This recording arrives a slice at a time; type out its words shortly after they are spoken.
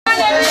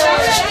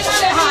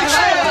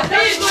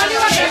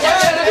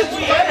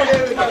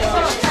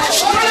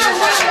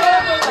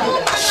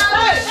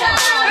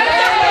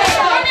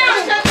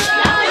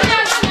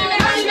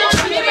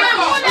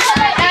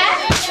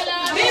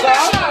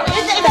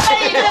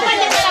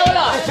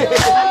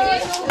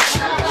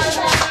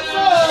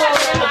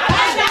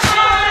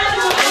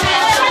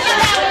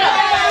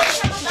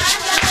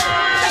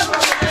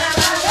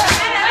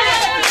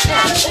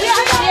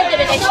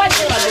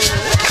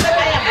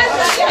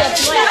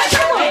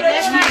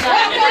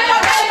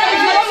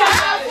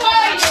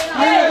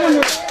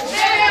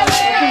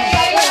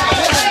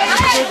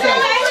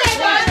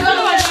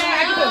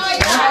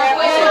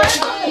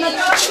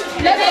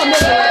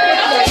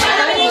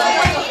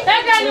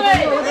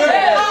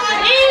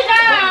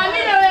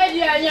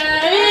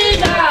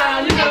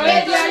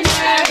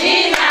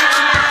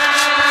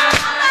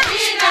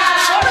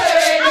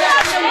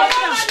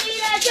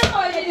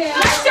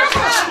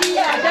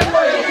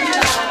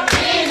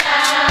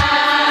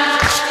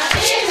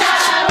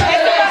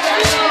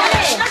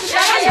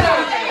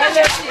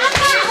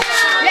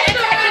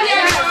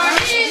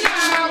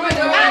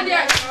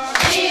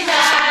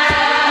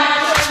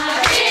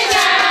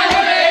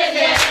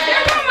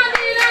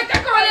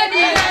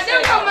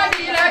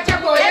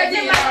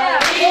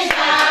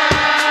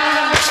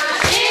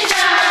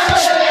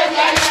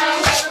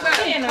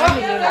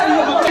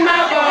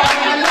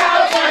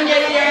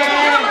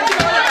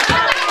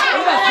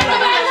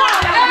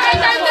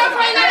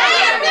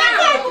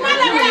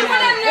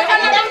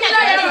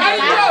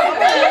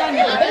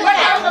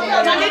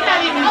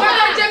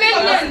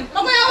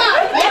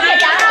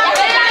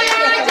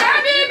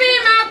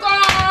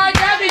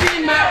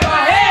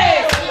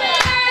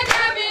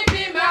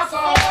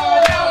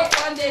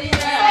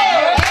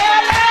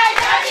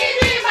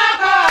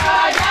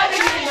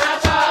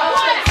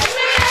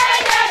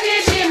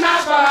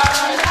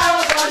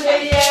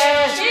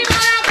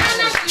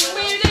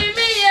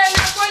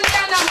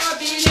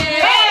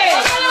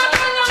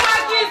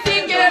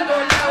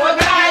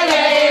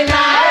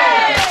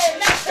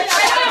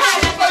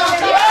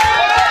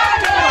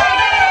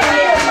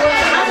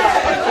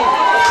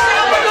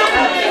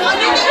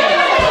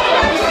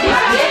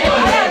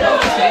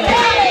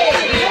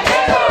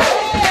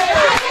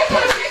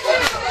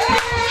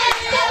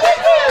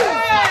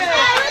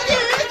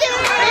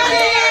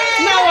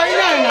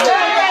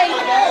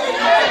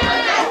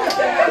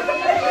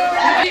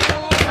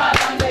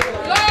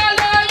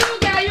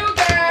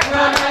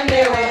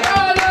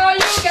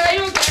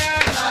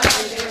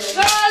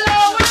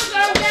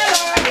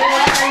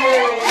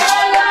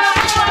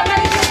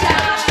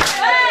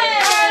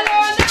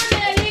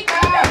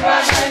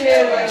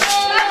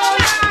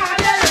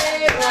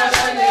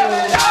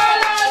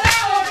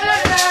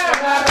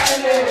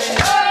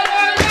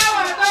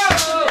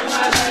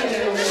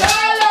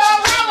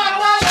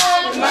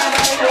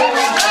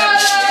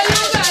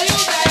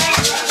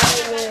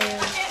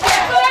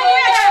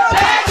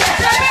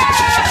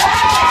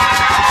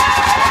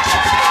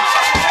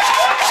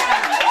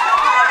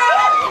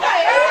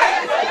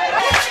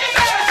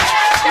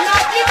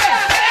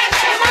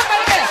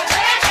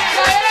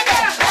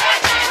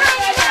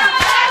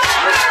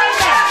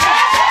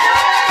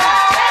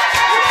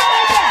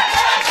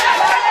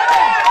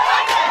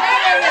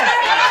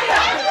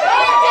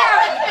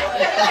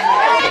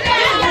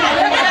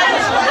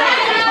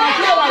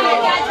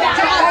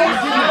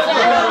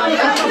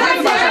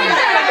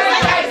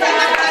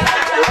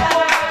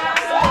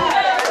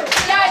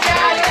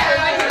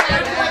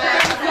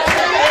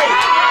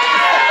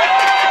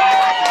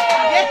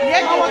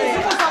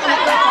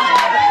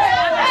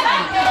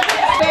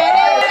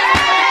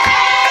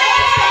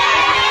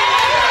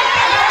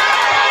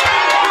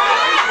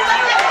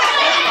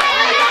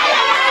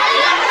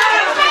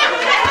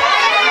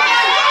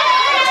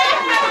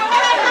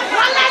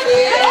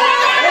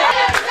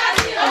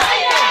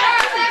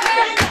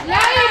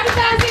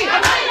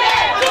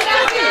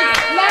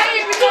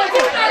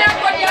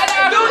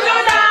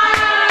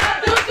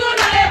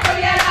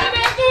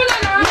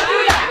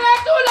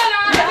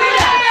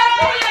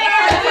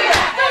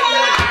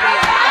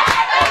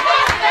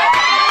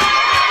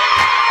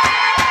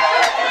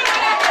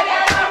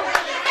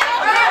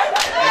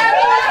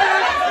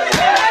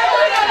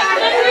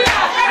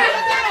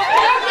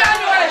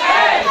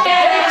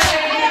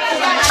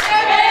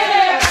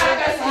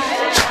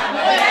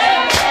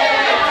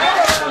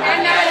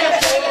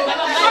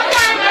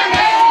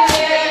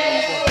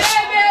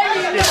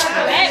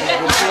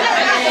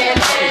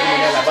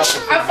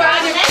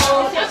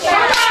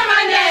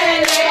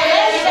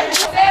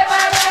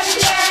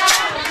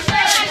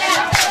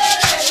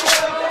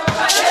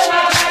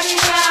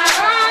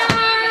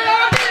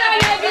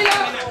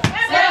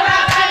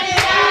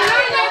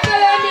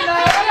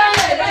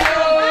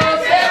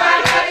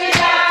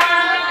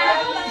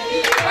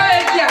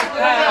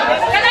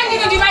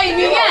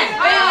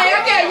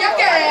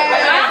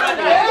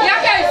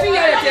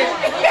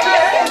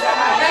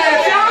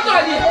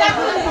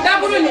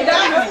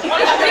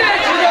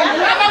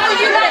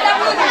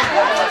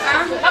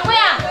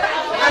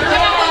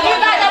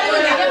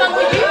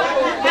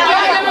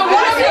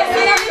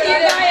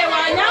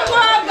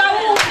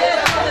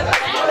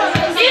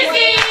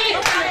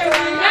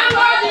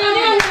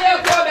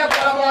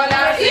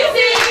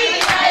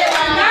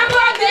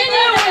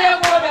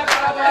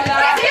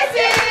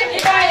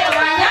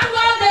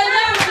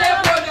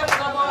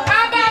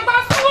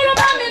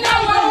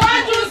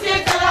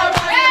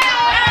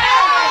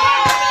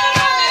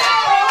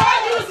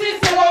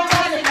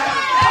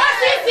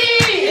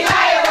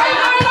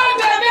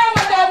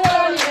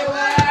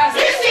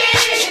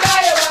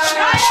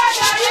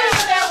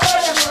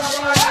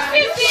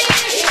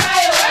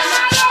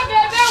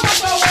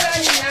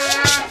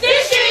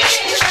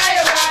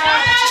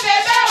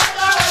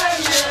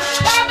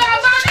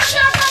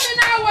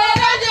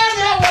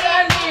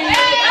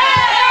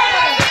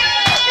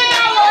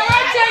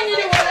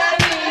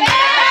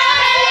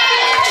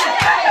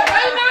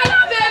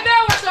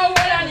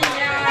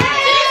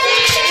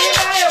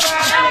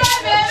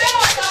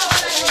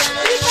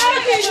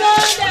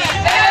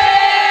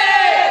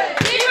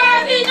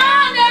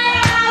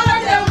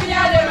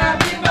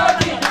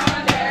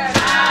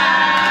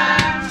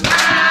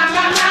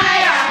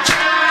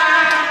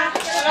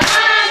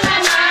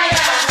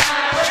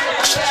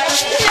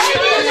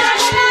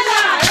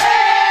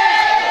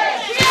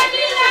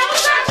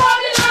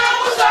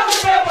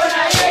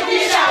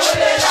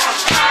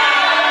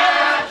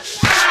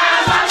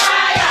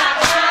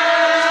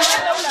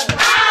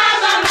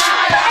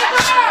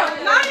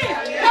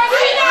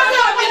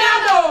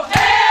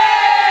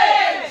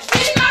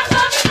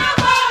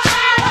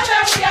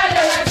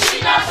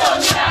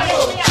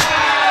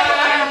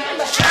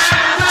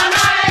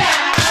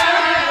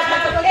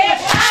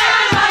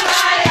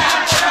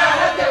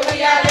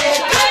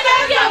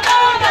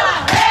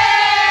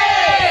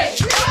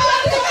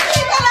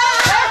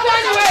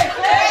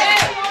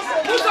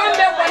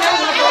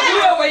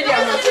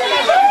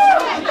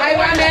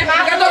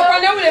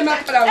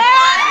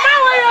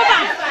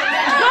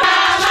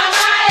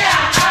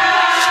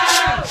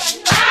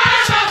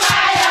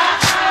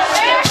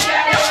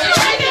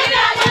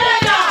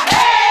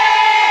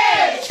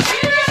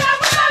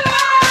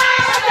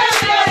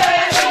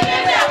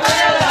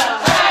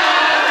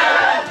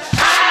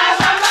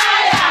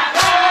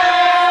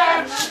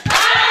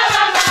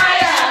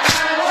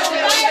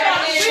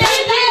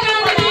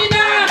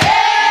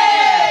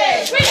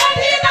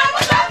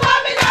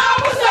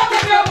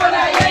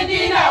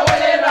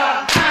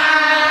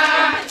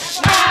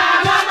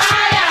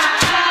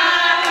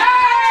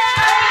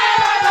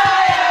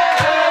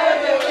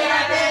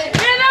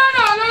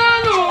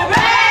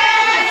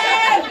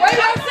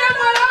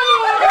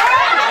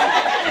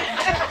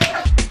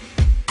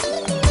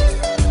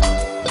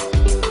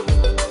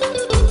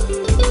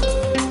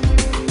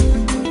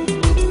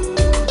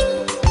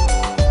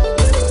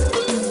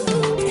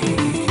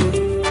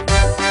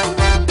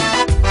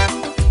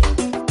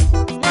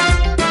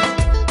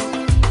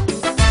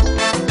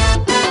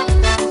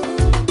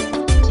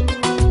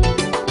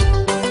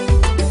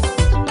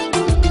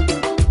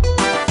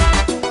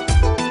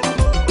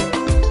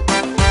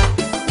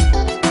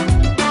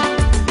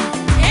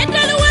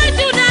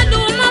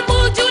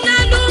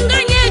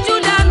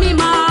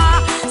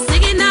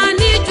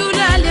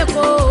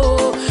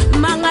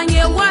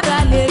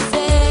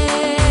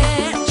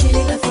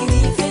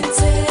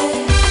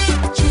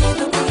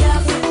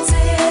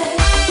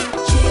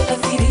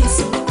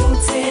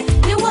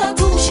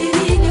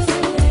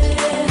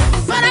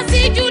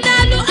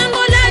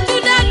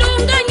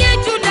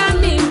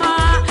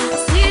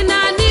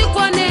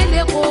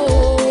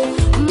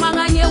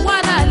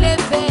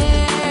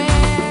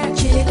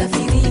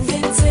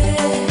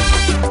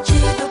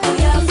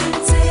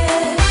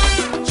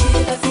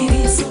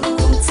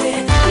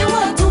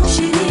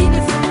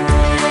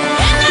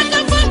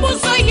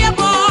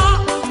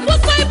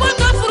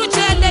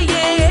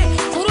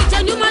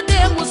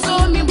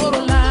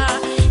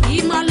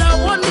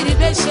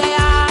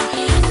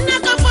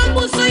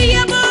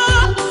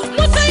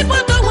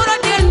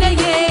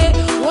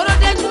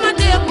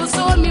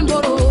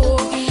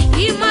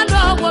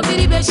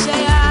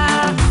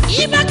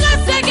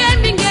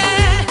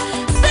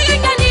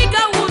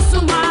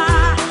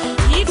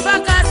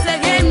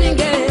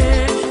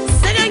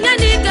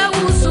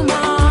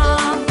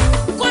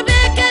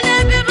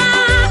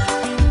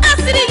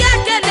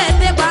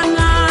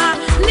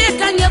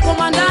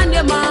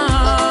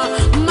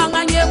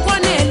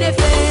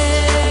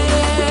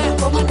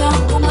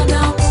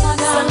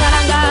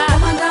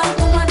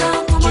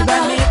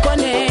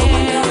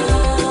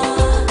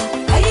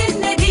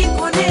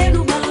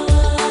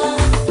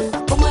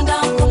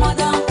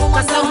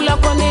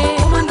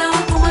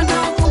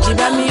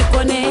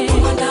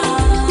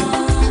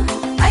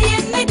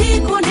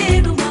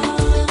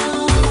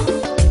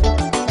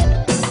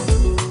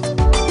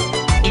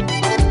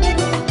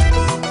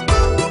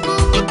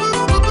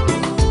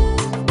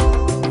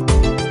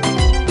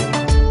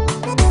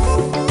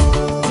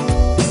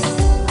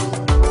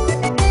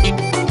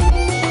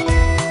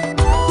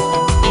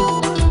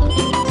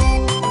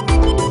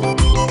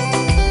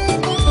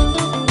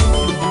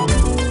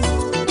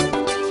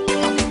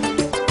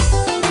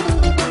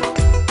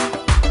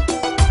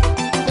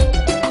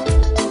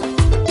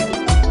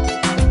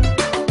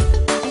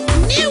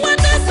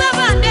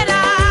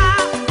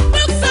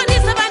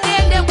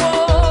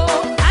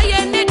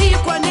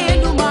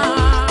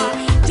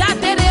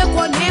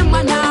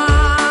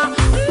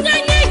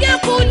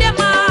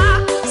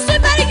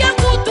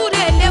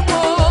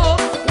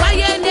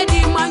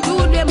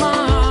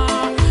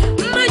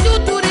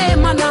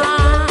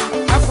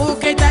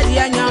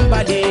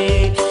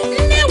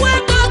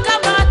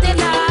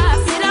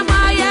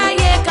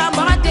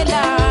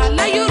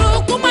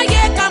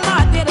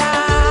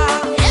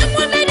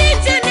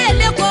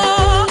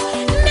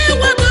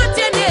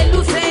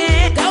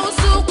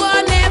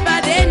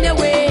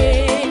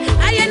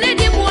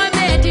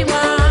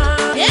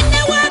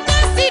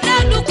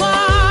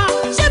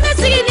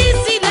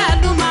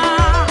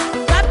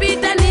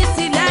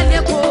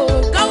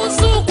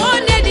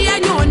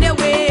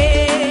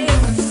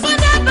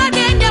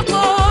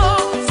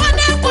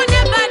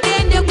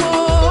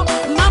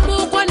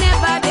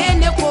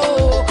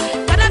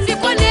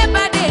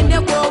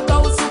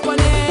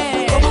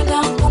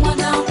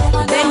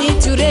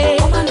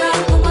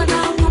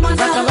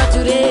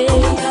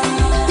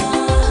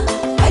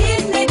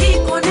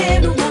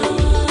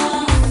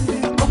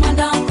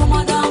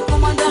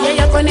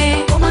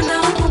kone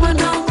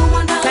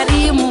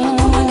Karimu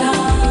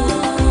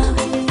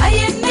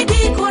ayenne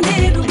di kone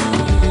duma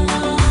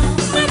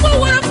Mako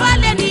woro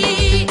faleni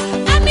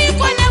ami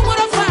kone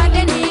woro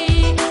faleni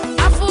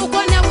afu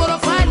kone woro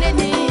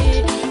faleni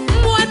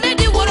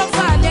Muhammedi woro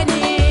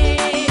faleni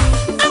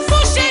afu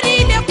sheri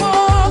de ko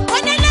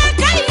kone la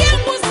kaye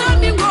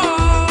musamingo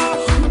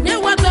ne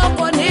wato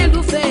kone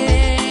lufe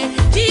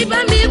jiba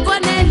mi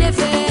kone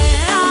lefe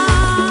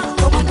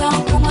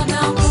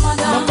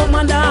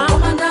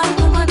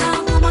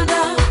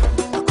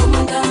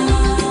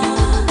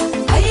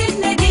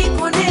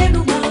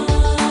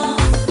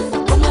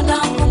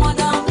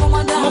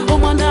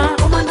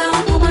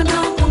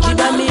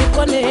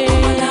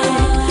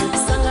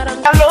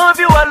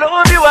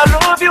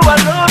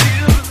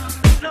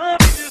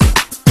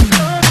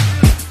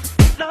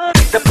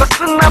The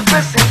person I'm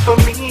pressing for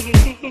me.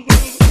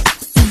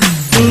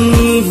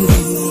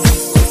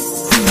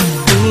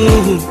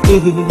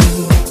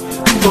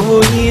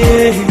 Oh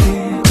yeah,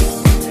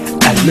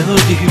 I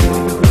love you.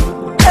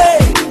 Hey,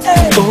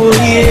 hey. Oh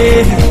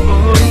yeah,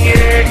 oh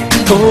yeah.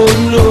 Oh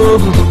no,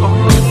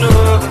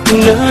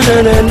 no, no,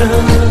 no, no.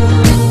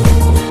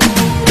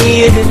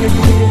 Yeah.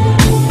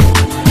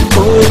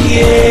 Oh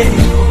yeah,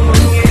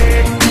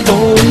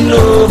 oh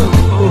no.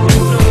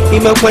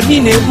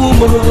 Imakwanine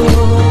humo.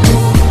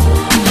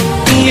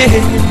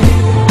 Yeah.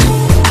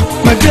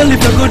 My girl,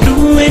 if I go do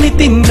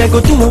anything, I go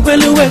do a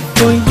well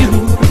for you.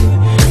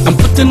 I'm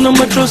putting all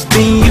my trust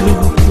in you,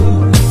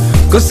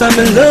 cause I'm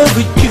in love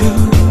with you.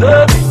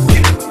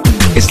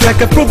 It's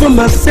like I prove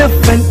myself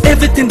and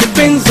everything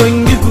depends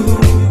on you.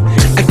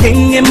 I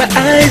can't get my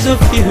eyes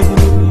off you.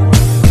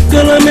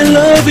 Girl, I'm in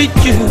love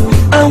with you.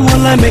 I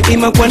wanna make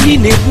him a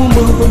kwanine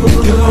humo.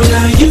 Girl,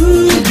 are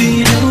you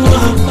be the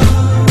one?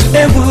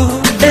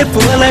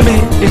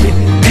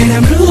 And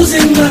I'm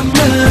losing my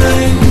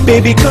mind.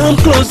 Baby, come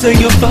closer,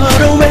 you're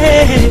far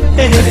away.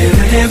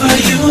 Wherever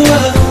you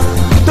are,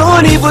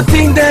 don't even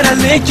think that I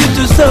let you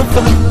to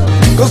suffer,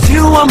 cause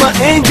you are my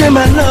angel,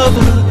 my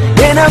lover.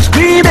 And I'm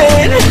screaming,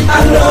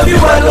 I love you,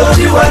 I love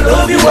you, I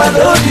love you, I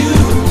love you.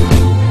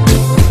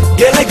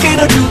 Girl, I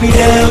cannot do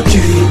without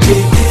you.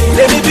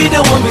 Let me be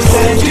the one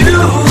beside you.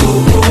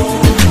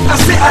 I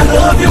say I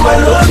love you, I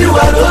love you,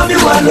 I love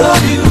you, I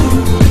love you.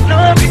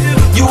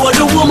 You are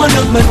the woman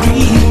of my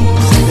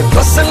dreams, the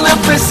person I'm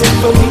pressing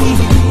for me.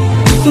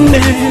 In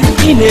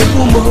a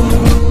woman,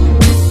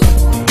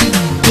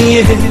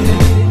 yeah.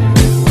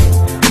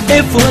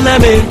 If I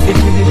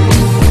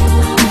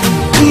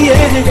yeah.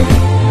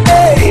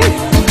 Hey,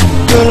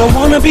 girl, I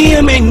wanna be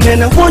a man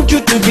and I want you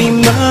to be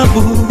my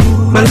boo.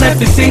 My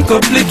life is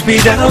incomplete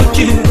without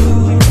you,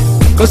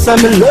 cause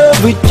I'm in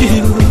love with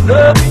you.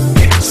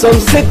 Some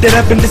said that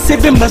I've been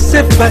deceiving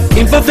myself by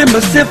involving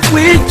myself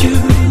with you.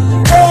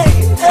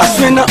 I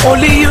swear not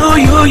only you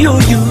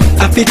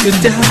I feel to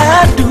die,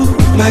 I do.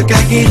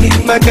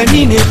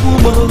 Maganine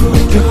humo.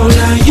 Girl,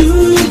 are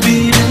you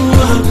be the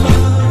one?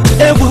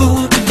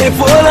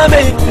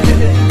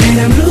 And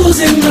I'm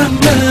losing my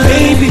mind.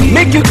 Baby,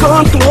 make you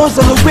come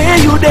closer where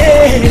you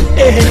there.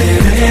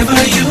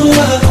 Wherever you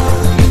are,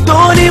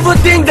 don't even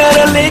think that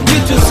I let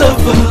you to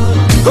suffer,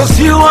 cause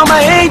you are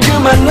my angel,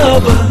 my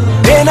lover.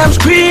 And I'm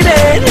screaming,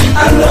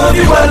 I love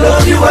you, I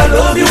love you, I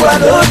love you, I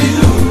love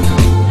you.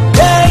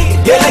 Hey,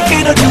 girl, I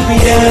cannot do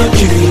without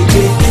you.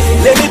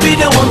 Let me be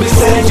the one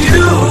beside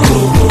you.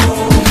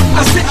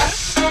 I say,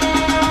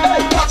 hey,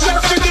 watch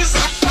out for this.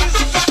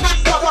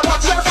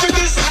 Watch out for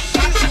this.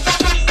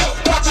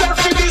 Watch out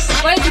for this.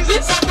 Why is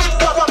this?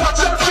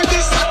 Watch out for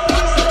this.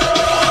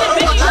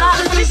 Watch out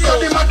for this. So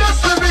my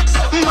best lyrics,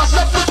 mash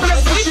up the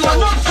place, but you are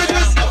not for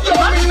this. You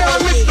me now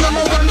miss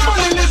number one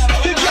funny list.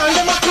 The girl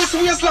them a twist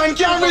waistline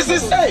can't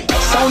resist. Hey,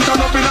 sound turn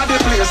up in a the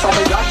place, and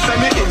me God send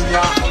me in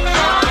ya.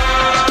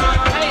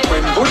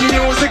 When good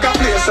music a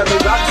play, send me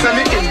God send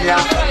me in ya.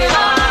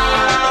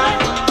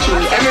 Kill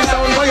any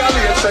sound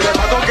violate, so them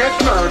a go get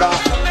murder.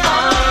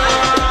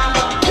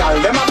 Girl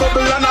them a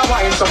bubble and a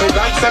wine, so me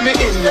God send me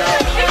in ya.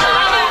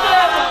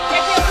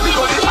 Me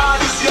go the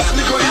hardest, yes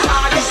me go the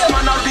hardest.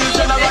 Man a real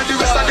general, the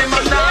rest of them a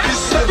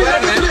artists. Every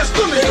place,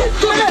 turn it up,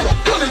 turn it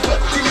up, turn it up.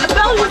 Till me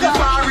go with the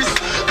Paris.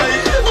 Hey,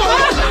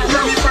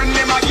 yeah me friend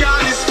them a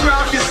garnish,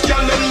 graphist.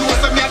 Girl them know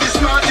say me a the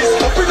smartest.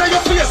 Up inna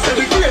your face, say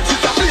the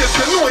greatest a place.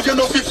 You know you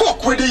know fi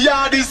fuck with the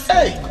yardies.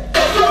 Hey.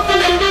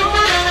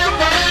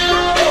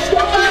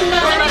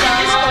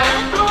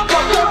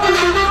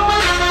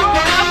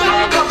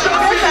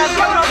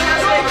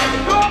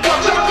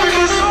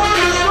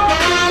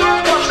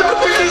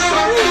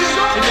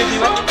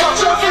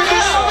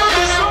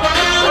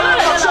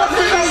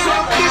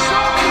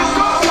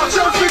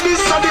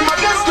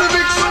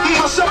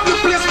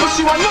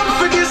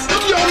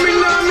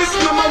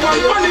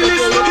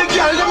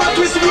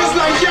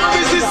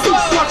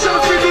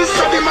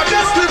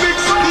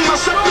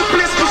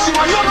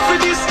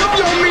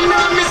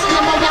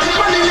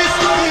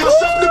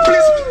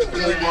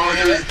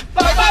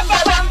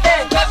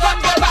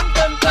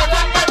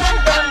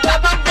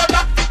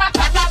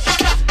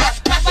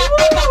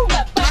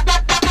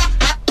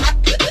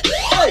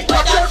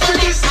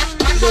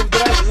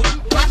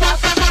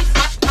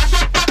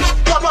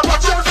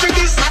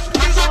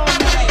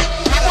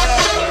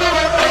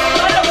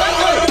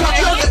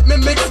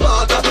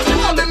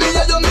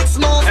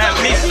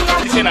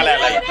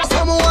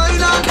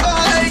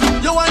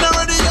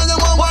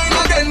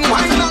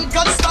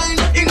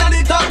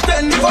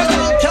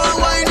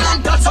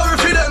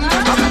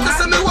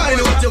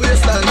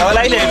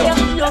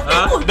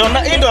 Il donne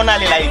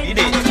la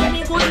idée.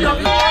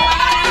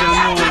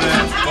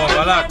 Bon,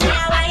 voilà quoi.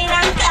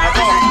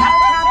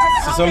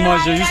 C'est seulement,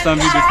 j'ai juste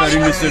envie de faire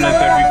une seule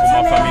interview pour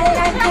ma famille.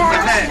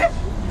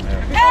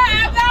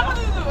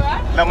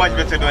 Là, moi, je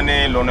vais te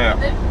donner l'honneur.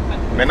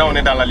 Maintenant, on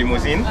est dans la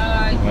limousine.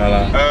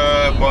 Voilà.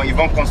 Bon, ils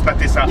vont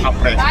constater ça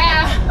après.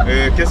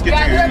 Qu'est-ce que tu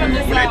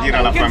voulais dire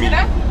à la famille?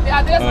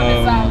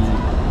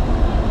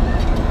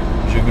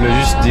 Je voulais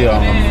juste dire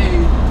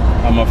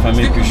à ma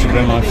famille que je suis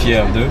vraiment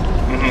fier d'eux.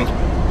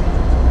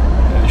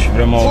 Je suis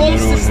vraiment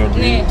heureux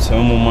aujourd'hui. C'est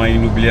un moment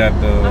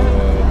inoubliable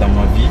dans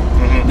ma vie.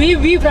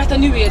 Oui,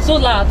 c'est zo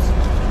laat.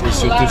 Et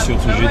surtout,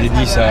 je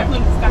dédie ça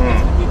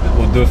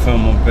aux défunts,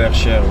 mon père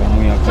cher,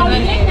 Mouya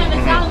Kone,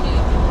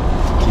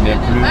 qui n'est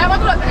plus.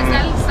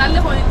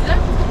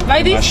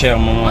 Ma chère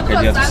maman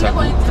Kadia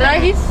Toussako.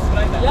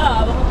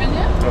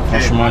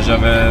 Franchement,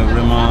 j'avais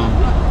vraiment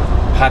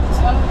hâte,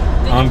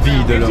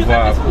 envie de le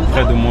voir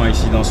auprès de moi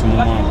ici dans ce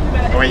moment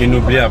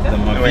inoubliable de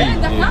ma vie. Et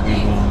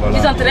puis, bon,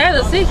 voilà.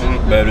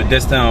 Ben, le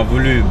destin a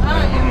voulu.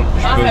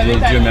 Je peux dire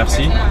Dieu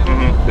merci.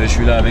 Ben, je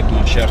suis là avec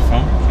ma chère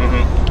femme.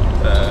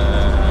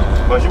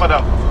 Bonjour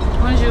madame.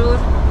 Bonjour.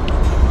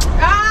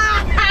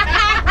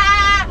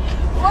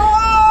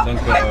 Donc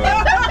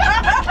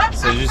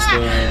c'est juste,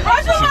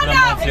 je suis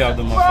vraiment fier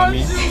de ma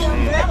famille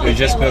et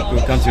j'espère que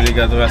quand tu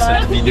regarderas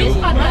cette vidéo,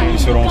 ils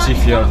seront aussi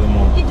fiers de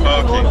moi.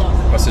 Okay.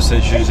 Parce que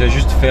j'ai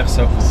juste faire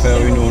ça pour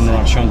faire une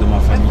honoration de ma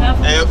famille.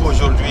 Et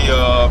aujourd'hui,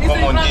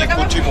 comme on dit,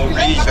 coutume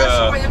oblige,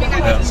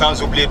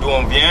 sans oublier d'où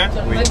on vient.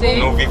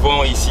 Nous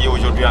vivons ici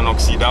aujourd'hui en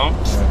Occident.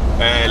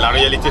 La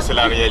réalité c'est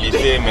la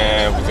réalité,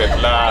 mais vous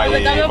êtes là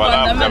et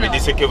voilà, vous avez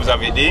dit ce que vous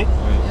avez dit.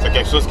 C'est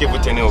quelque chose que vous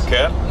tenez au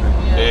cœur.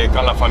 Et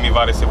quand la famille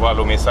va recevoir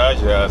le message,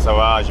 ça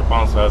va, je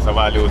pense, ça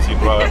va aller aussi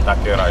droit à ta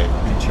cœur.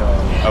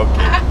 Ok.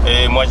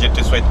 Et moi, je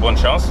te souhaite bonne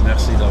chance.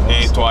 Merci d'avance.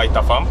 Et toi et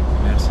ta femme.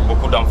 Merci.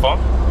 Beaucoup d'enfants.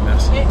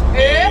 Merci.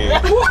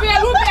 Combien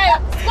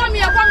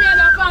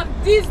d'enfants?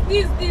 10.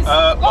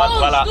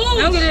 Voilà.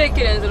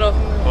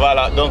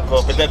 Voilà, donc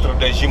peut-être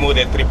des jumeaux,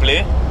 des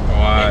triplés.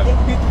 Ouais.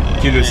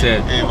 Qui le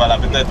sait? Et voilà,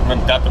 peut-être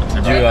même 4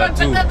 triplés. Dieu a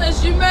tout. Peut-être des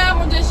jumelles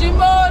ou des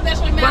jumeaux, des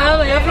jumelles.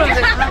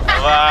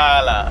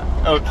 Voilà.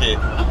 Ok.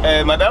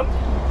 Madame,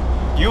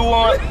 you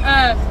want...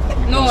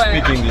 No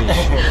way. Speak English.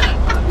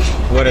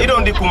 You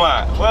don't do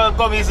Kuma. Well,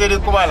 comme ils disent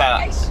Kuma là.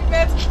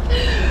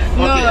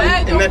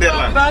 Ok,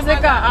 Nederland.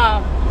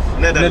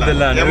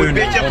 Nederland. Je vous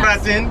beetje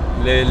praten.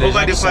 Les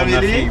gens qui sont en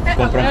Afrique ne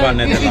comprennent pas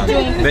Nederland.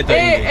 Better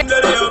English.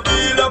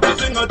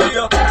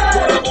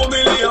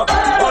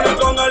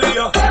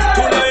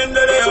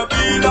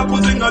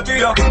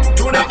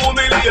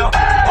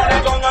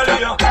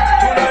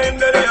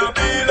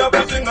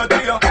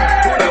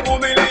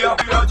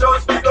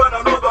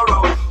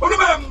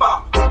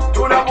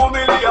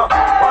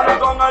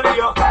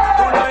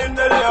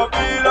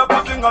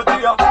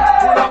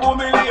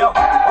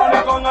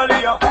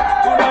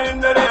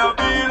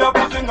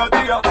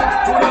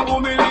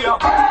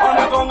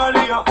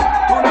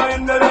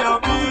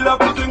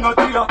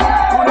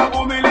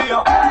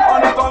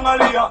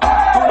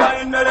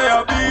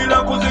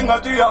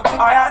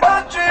 I had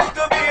a dream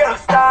to be a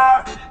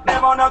star.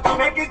 Never not to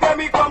make it,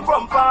 me come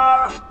from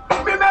far.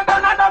 We met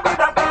another with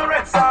a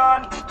current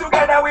son.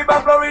 Together we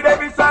bang Florida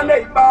every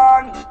Sunday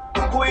born.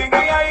 Going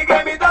here, he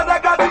gave me those I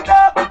got it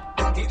up.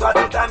 It was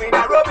the time in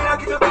a robe in a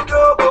kitchen to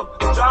Togo.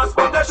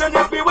 Transportation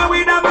just be when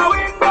we never my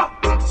window.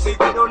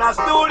 Sitting on a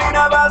stool in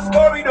a vast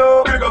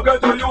corridor. Big up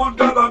get to you,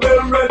 got a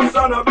bell ready,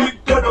 son a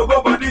big dead of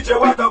over DJ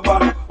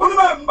Waterfall.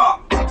 Remember,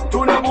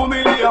 Tuna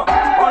Bumilia,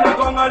 on the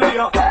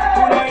Tongalia,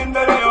 Tuna in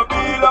the day,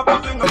 Pila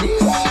Pusinga.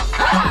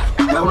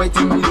 Now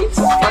waiting minutes,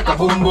 like a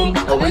boom boom,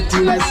 a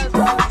waiting nice.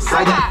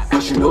 Saga,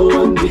 cause she know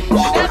one day, she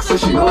talks so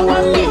she know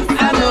one day.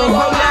 I know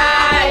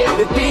why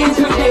the things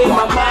you in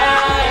my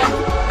mind.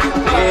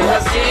 When I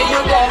see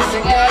you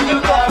dancing, girl, you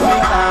got me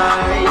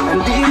high.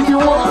 And if you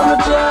wanna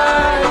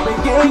try, we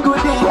can go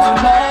day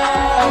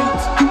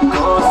tonight.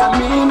 Cause I'm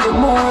in the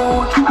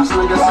mood, as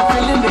long as I'm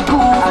feeling the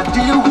good, I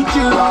deal with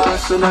you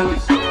personally.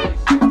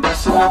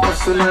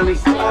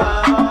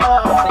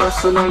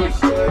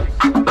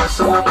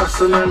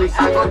 Personally,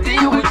 I go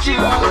deal with you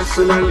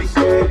personally.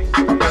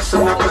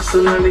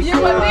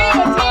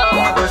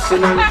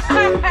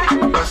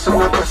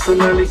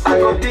 Personally, I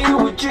go deal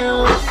with you.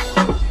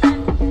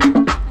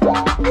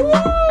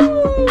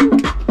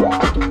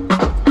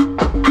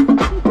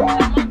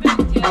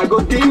 I go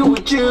deal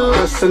with you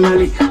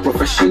personally,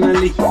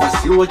 professionally. I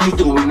see what you're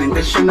doing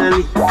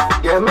intentionally.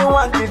 Yeah, me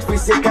want it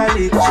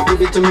physically. She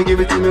give it to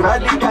me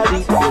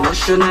radically.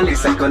 Emotionally,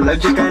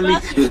 psychologically.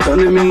 You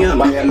turning me on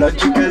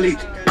biologically,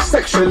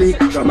 sexually,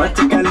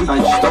 dramatically.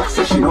 And she talks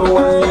so she know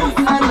why.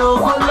 I know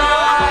a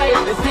lie,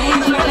 the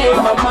things within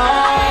my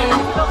mind.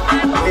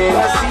 When I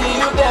see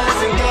you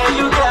dancing, girl,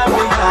 you got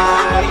me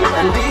high.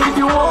 And if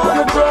you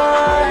wanna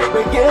try,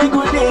 we can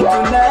go there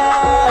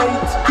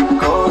tonight.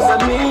 Cause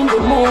I'm in the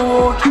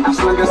mood, as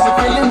long as I'm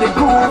feeling the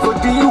groove, I go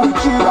deal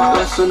with you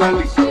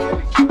personally.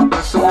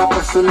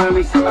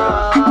 personally,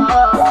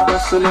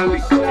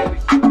 personally,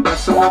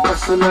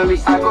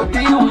 I go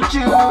deal with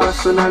you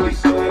personally,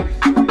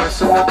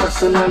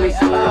 personally,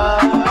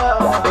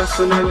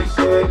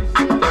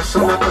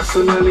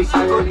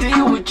 I go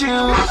deal with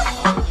you.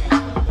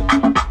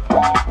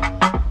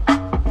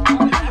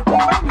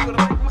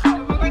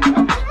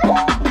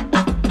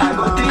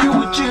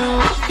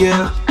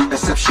 Yeah,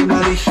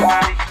 exceptionally,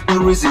 no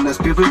reason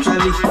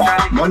spiritually.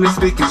 Money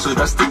speaking so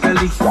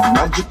drastically,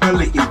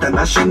 magically,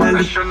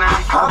 internationally.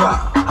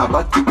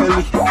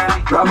 Habatically,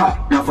 grammar,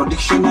 now for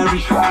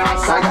dictionary.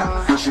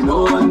 Saga, so she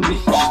know one me.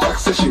 She talk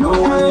so she know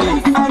one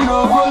me. I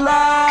know go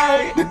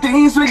lie, the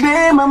things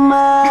within my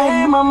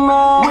mind,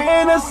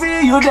 When I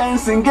see you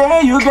dancing,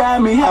 girl, you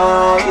got me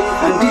high.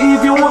 And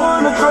if you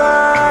wanna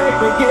try,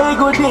 we can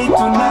go date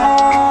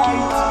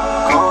tonight.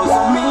 Cause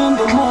I'm in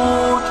the mood.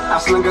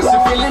 As long as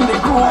you're feeling the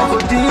groove, I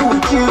will deal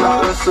with you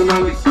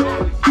personally,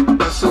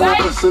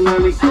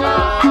 personally,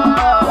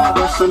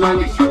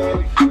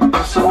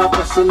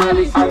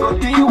 I will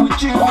deal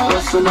with you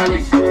personally,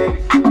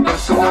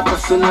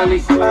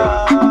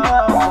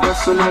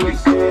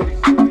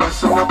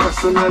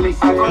 personally,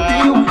 I will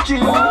deal with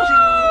you.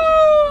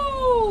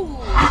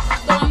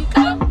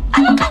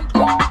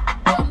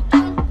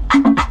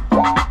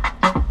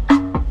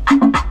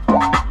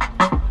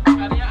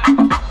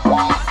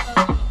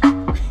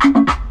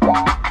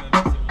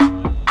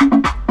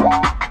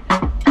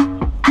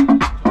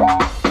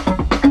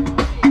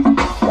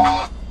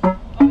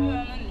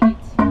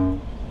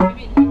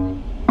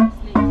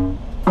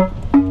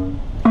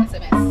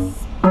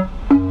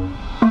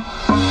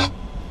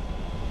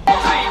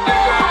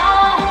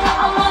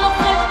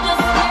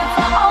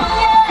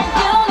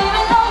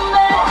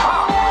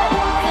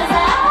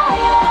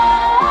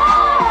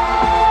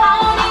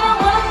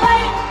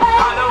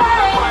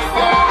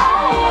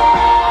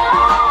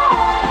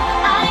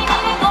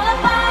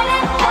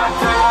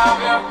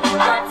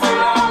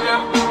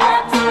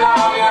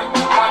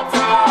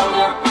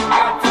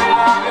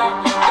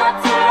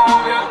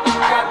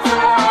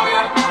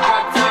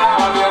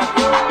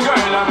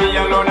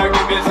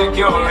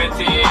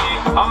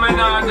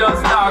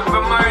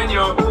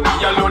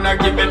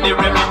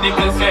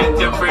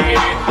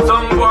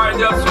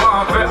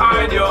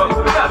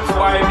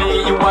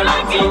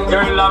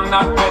 Girl, I'm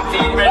not petty,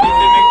 ready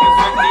to make you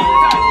sweaty.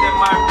 Tight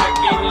them are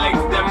checking,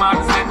 legs them are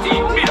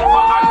setting. Built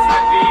for hot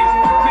stepping,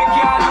 make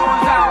you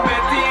lose and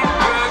betty.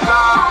 Girl,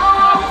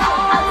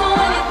 I'll do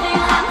anything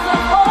I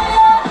could for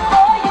you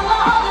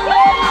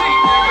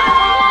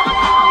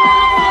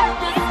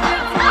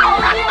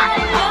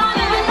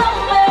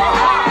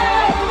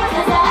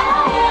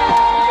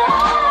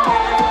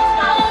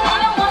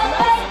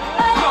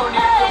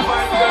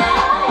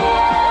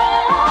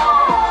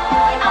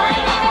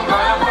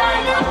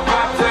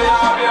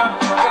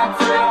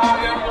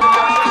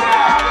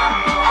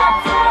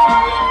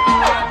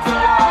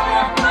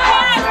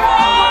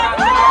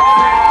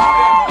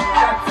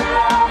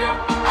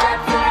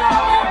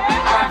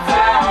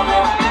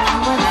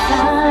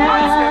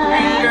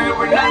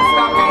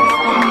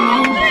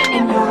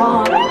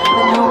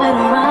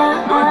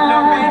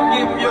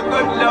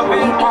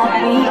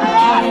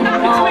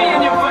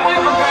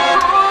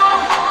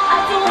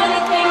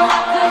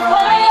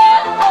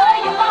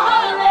my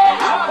only.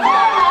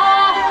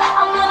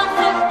 I'm gonna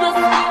flip the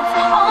script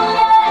on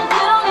you, and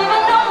you don't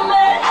even know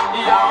me.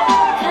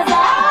 Cause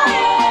I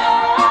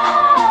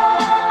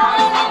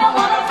don't even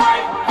wanna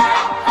fight.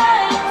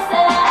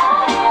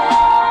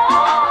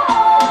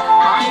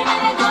 No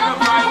need to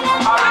fight,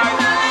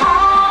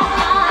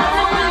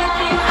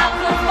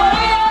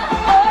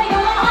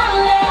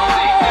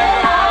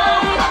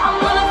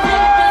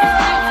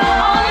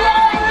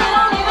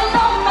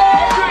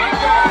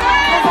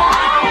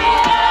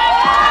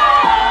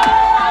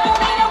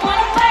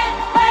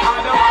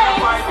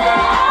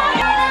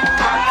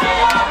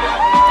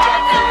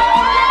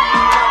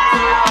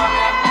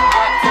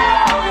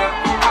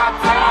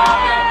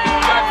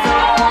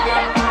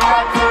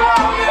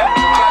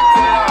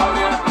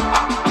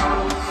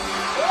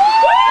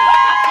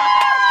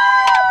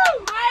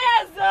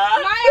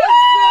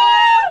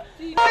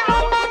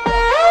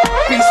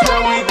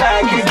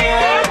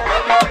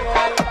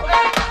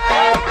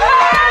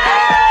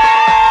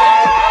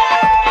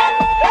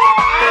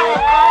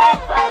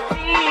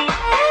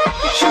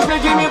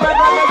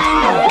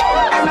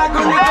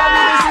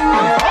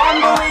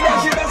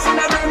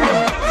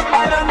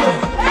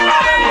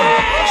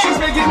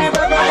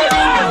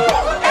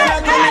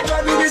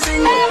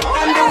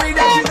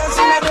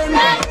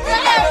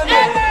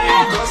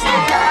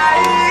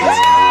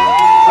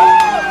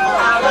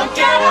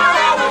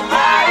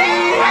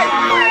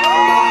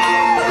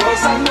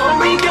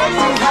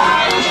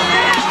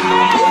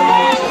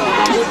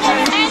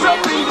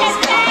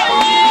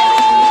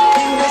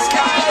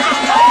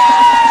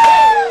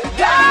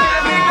 girl.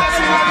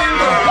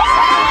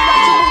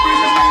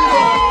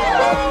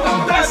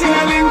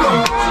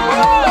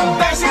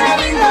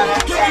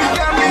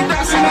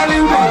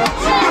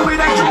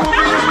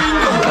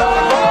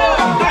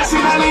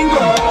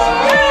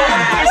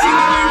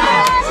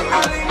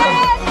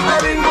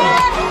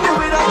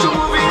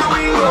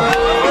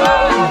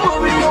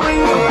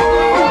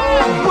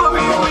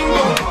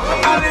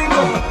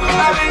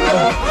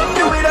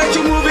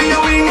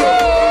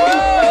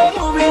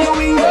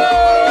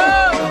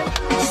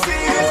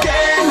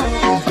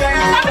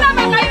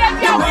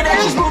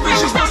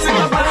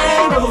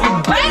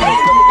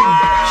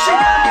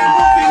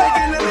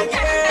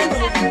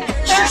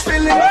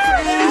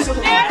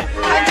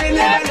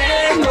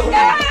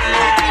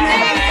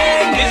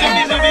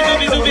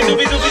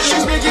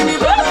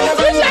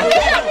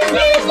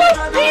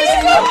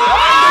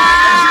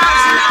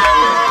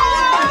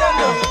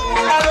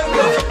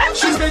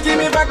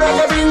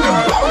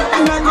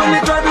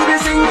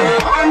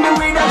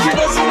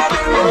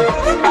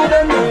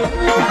 don't know.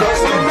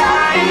 Cause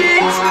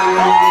tonight,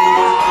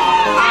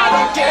 I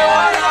don't care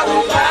what I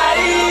will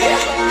buy.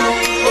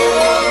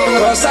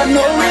 Cause I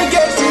know we're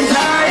getting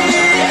high.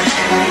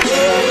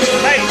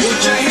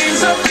 Put your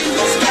hands up in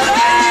the sky.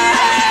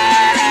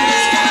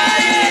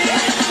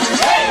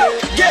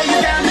 Yeah, you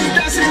got me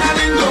dancing a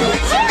lingo.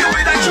 The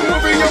way that you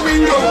move in your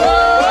window.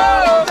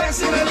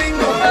 Dancing a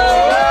lingo.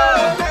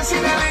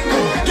 Dancing a lingo.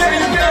 Yeah,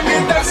 you got me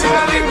dancing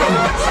a lingo.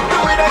 The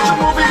way that you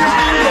move in your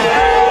window.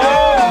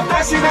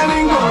 Dancing a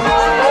lingo.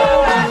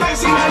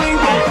 Dancing a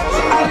lingo.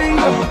 A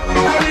lingo.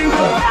 A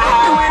lingo.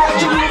 The way that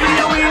you move in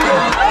your window.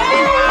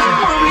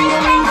 Moving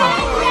your window.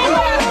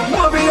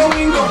 Moving your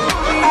window.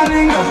 A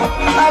lingo.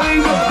 A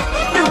lingo.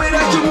 The way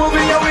that you move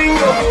in your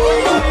window.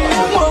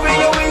 Moving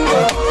your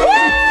window.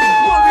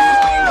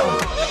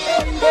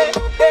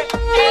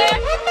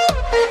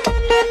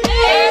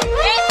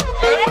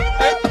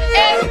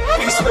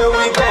 It's where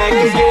we back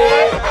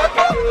again.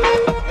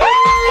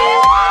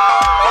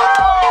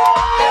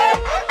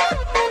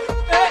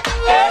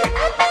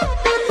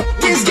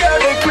 This girl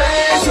they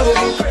crazy.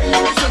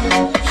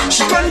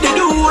 She come to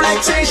do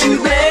like say she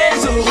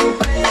crazy.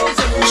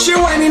 She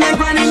whining and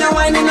grinding and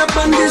winding up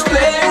on this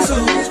place.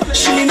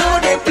 She know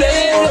they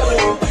play.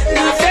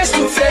 Now face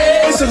to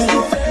face.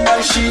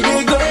 And she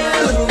they go.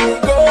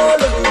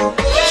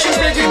 She's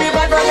making me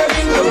back like a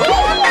bingo.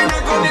 And I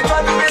go to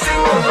try to be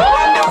single.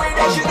 And the way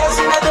that she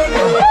dancing, I don't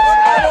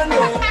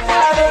know.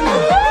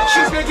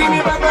 She's making me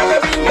back like a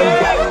bingo.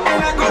 And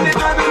I go to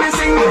try to be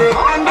single.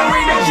 And the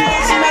way that she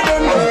dancing, I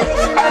don't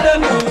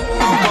know.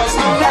 Cause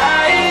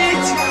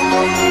tonight,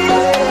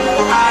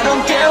 I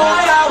don't care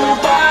what I will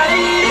buy.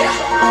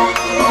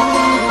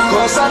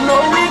 Cause I know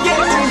we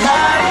getting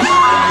high.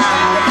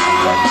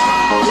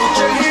 Put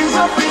your hands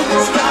up in the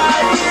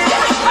sky.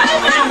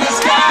 In the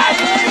sky.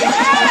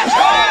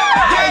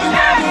 Yeah, you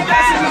got me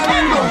dancing a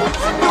lingo.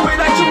 The way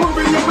that you move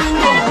in your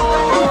window.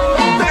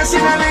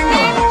 Dancing a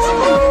lingo.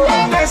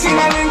 Dancing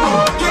a lingo.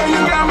 Yeah, you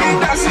got me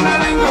dancing a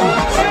lingo.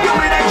 The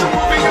way that you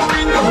move in your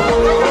window.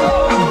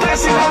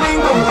 Dancing a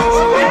lingo.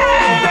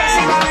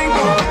 Dancing a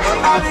lingo.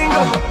 A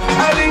lingo.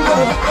 A lingo.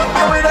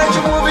 The way that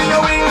you move in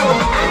your window.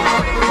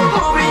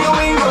 Moving your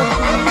window.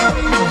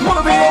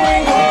 Moving your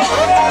window.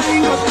 A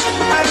lingo.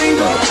 A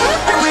lingo.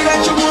 The way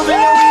that you move in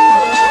your window.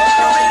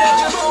 The way that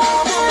you move.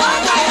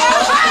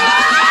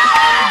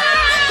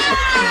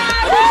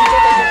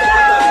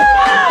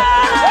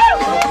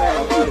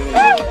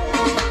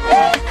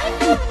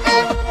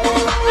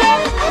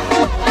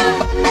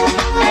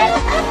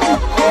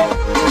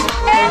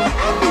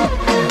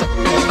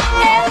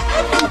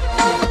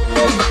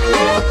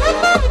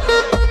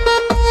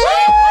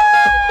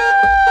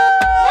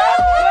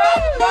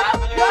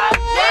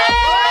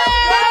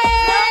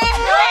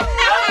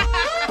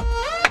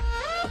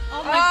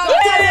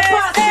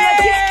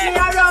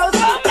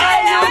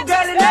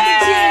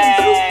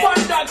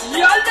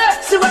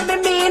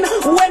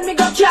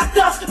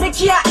 Me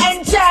can't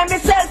enjoy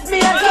myself, me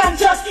I can't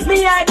trust.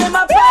 Me I do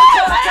my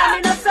purpose, I'm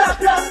in a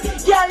surplus.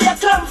 Girl, you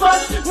come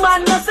first,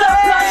 man no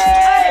surplus.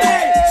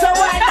 Hey, so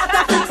why not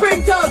have to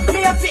print out?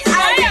 Me have to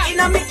hide it in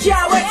a me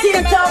car with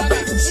tint out.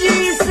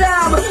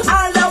 Jesus,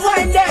 all the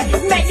wine there,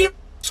 make you.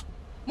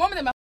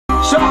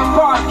 Sean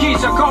Paul,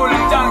 Keisha Cole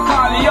and Don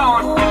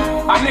Corleone.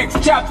 Our next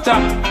chapter,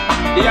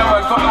 the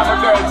one for other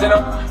girls, you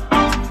know.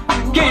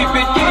 Keep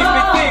it, keep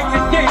it, keep it.